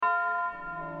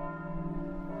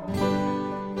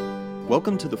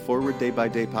Welcome to the Forward Day by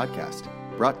Day podcast,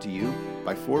 brought to you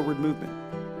by Forward Movement.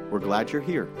 We're glad you're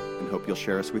here and hope you'll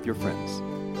share us with your friends.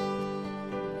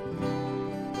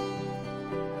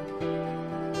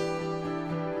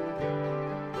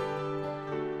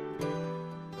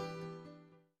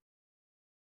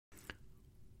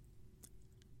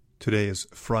 Today is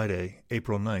Friday,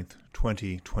 April 9th,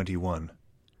 2021.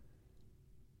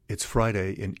 It's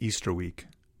Friday in Easter week.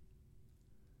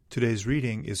 Today's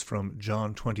reading is from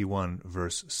John 21,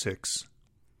 verse 6.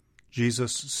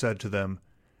 Jesus said to them,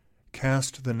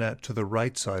 "Cast the net to the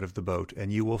right side of the boat,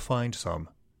 and you will find some."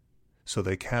 So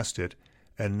they cast it,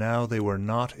 and now they were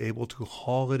not able to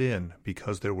haul it in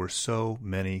because there were so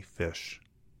many fish.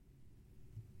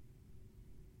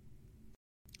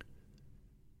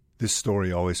 This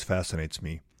story always fascinates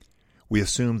me. We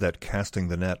assume that casting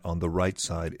the net on the right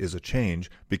side is a change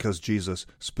because Jesus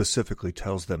specifically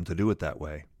tells them to do it that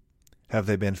way. Have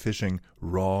they been fishing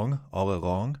wrong all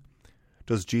along?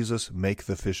 Does Jesus make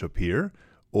the fish appear?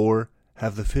 Or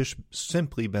have the fish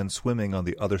simply been swimming on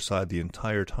the other side the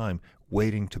entire time,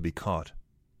 waiting to be caught?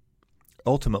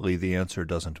 Ultimately, the answer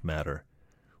doesn't matter.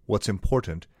 What's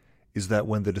important is that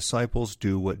when the disciples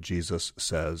do what Jesus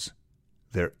says,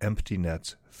 their empty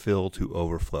nets fill to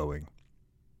overflowing.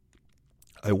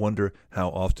 I wonder how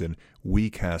often we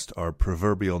cast our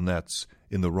proverbial nets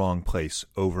in the wrong place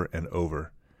over and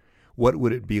over. What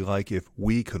would it be like if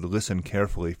we could listen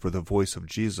carefully for the voice of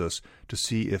Jesus to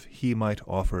see if he might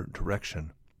offer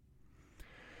direction?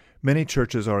 Many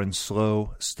churches are in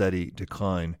slow, steady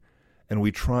decline, and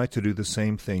we try to do the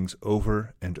same things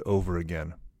over and over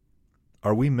again.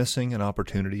 Are we missing an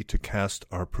opportunity to cast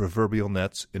our proverbial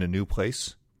nets in a new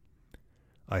place?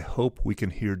 I hope we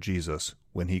can hear Jesus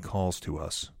when he calls to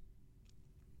us.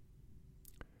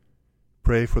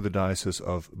 Pray for the Diocese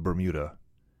of Bermuda.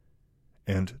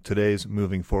 And today's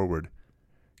moving forward,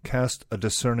 cast a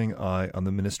discerning eye on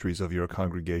the ministries of your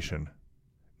congregation.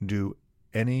 Do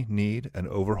any need an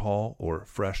overhaul or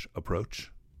fresh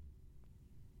approach?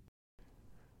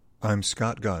 I'm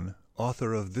Scott Gunn,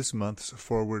 author of this month's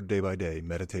Forward Day by Day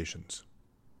Meditations.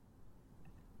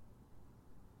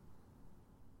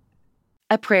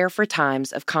 A prayer for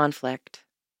times of conflict.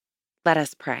 Let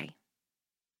us pray.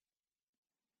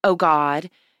 O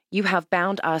God, you have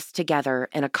bound us together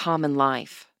in a common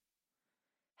life.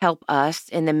 Help us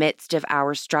in the midst of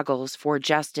our struggles for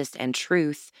justice and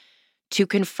truth to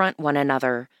confront one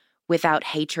another without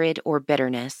hatred or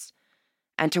bitterness,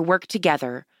 and to work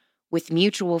together with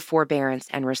mutual forbearance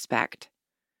and respect.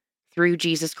 Through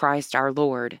Jesus Christ our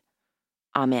Lord.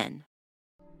 Amen.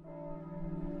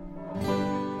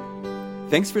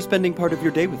 Thanks for spending part of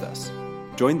your day with us.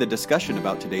 Join the discussion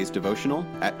about today's devotional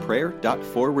at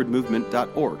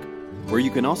prayer.forwardmovement.org, where you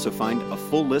can also find a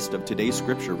full list of today's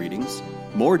scripture readings,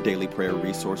 more daily prayer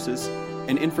resources,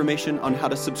 and information on how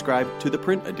to subscribe to the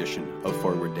print edition of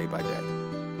Forward Day by Day.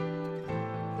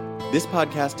 This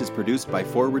podcast is produced by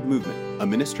Forward Movement, a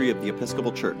ministry of the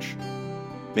Episcopal Church.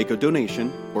 Make a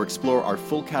donation or explore our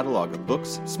full catalog of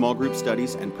books, small group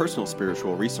studies, and personal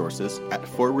spiritual resources at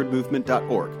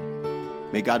forwardmovement.org.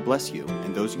 May God bless you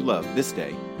and those you love this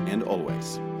day and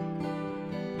always.